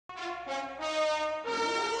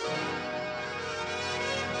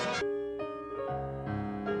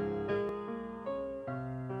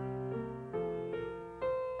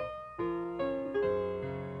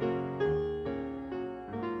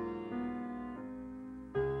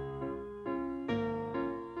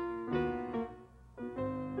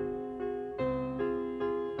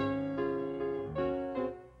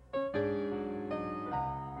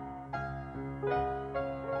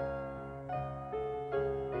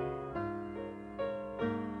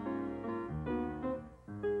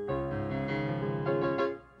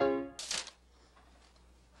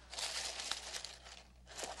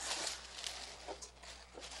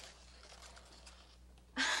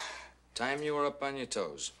Time you were up on your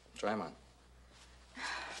toes. Try 'em on.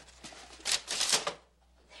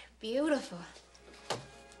 They're beautiful.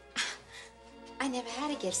 I never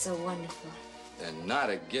had a gift so wonderful. They're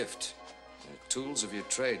not a gift. They're tools of your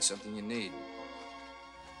trade, something you need.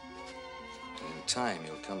 And in time,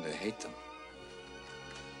 you'll come to hate them.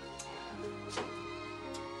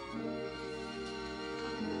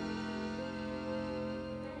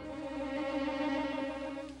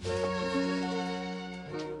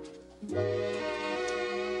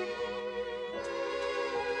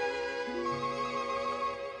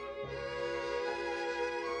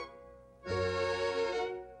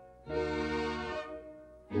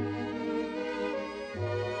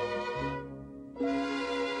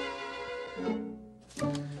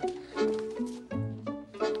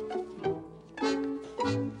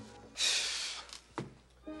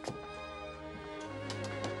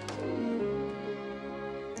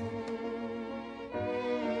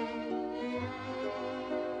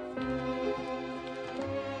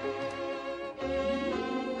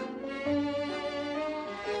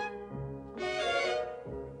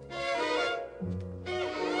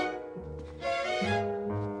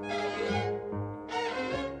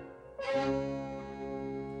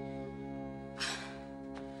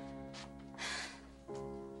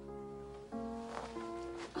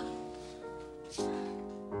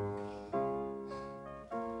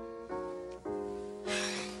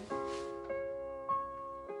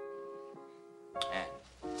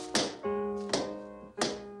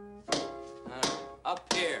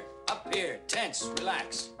 Up here, tense,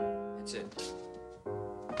 relax. That's it.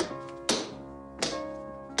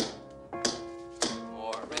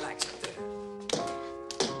 More, relax up there.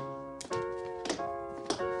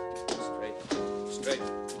 Straight, straight.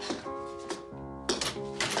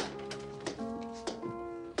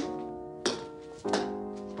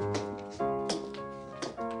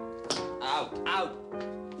 Out, out.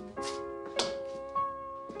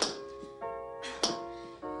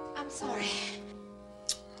 I'm sorry.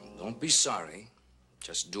 Don't be sorry.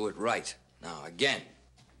 Just do it right. Now, again.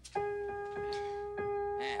 And.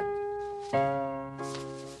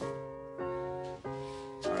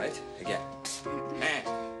 All right, again. And.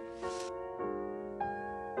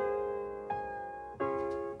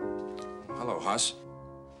 Hello, Hoss.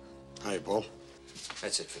 Hi, Paul.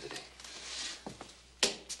 That's it for today.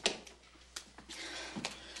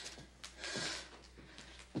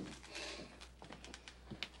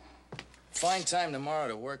 Find time tomorrow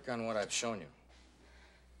to work on what I've shown you.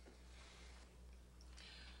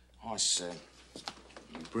 Hoss,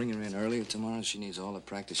 you bring her in earlier tomorrow. She needs all the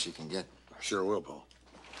practice she can get. I sure will, Paul.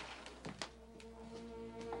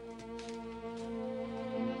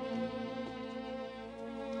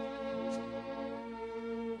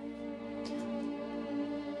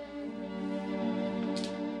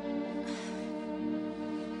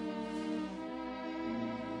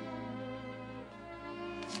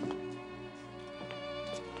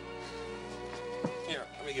 Here,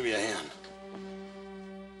 let me give you a hand.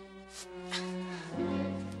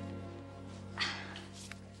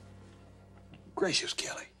 Gracious,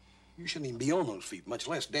 Kelly. You shouldn't even be on those feet, much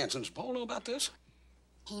less dancing. Does Paul know about this?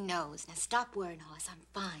 He knows. Now stop worrying, Hoss. I'm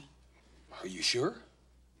fine. Are you sure?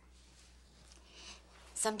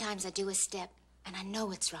 Sometimes I do a step, and I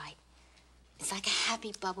know it's right. It's like a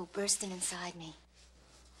happy bubble bursting inside me.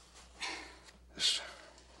 This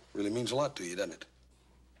really means a lot to you, doesn't it?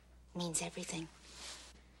 Means everything.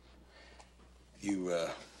 You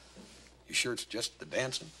sure it's just the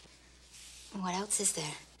dancing? What else is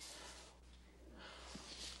there?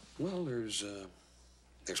 Well, there's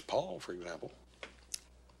Paul, for example.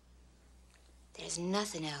 There's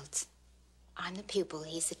nothing else. I'm the pupil,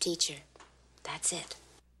 he's the teacher. That's it.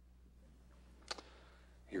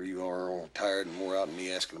 Here you are, all tired and wore out, and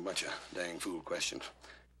me asking a bunch of dang fool questions.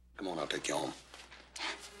 Come on, I'll take you home.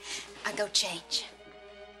 I'll go change.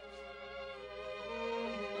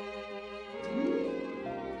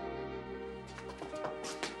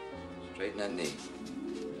 Straighten that knee.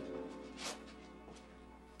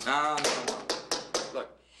 No. Look,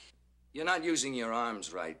 you're not using your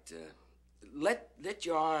arms right. Let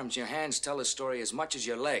your arms, your hands tell the story as much as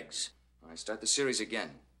your legs. All right, start the series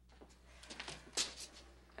again.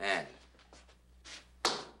 And.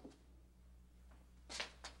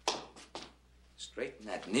 Straighten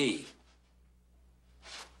that knee.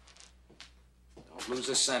 Don't lose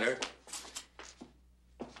the center.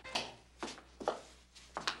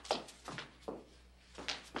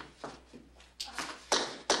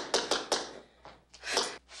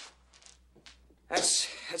 That's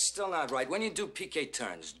still not right. When you do piqué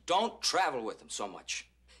turns, don't travel with them so much.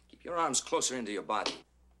 Keep your arms closer into your body.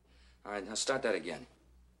 All right, now start that again.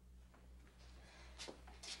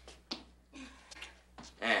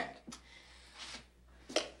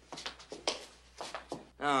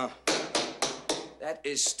 No, that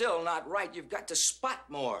is still not right. You've got to spot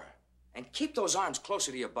more and keep those arms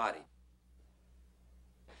closer to your body.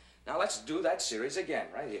 Now let's do that series again,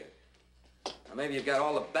 right here. Now maybe you've got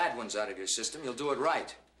all the bad ones out of your system. You'll do it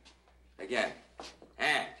right. Again.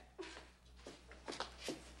 And.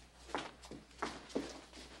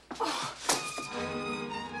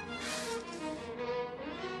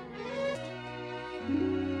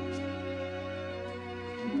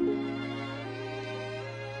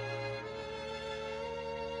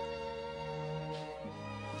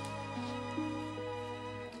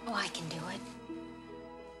 Oh, I can do it.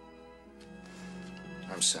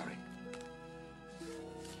 I'm sorry.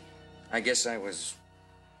 I guess I was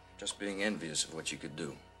just being envious of what you could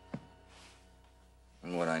do.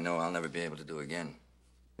 And what I know I'll never be able to do again.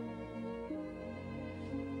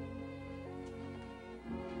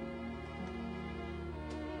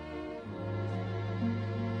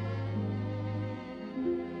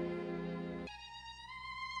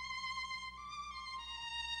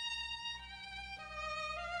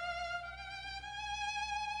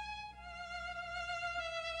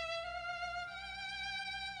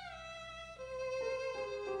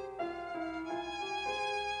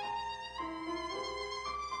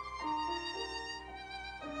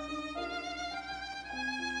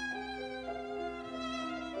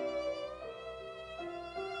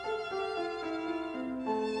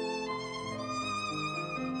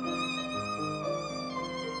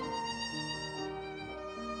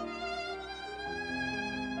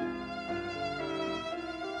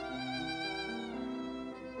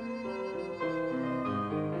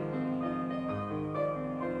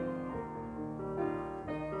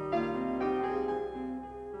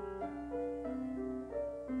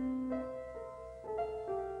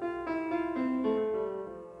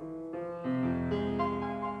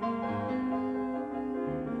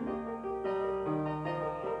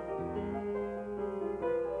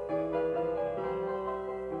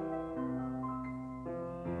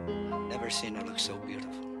 Never seen her look so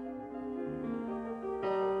beautiful.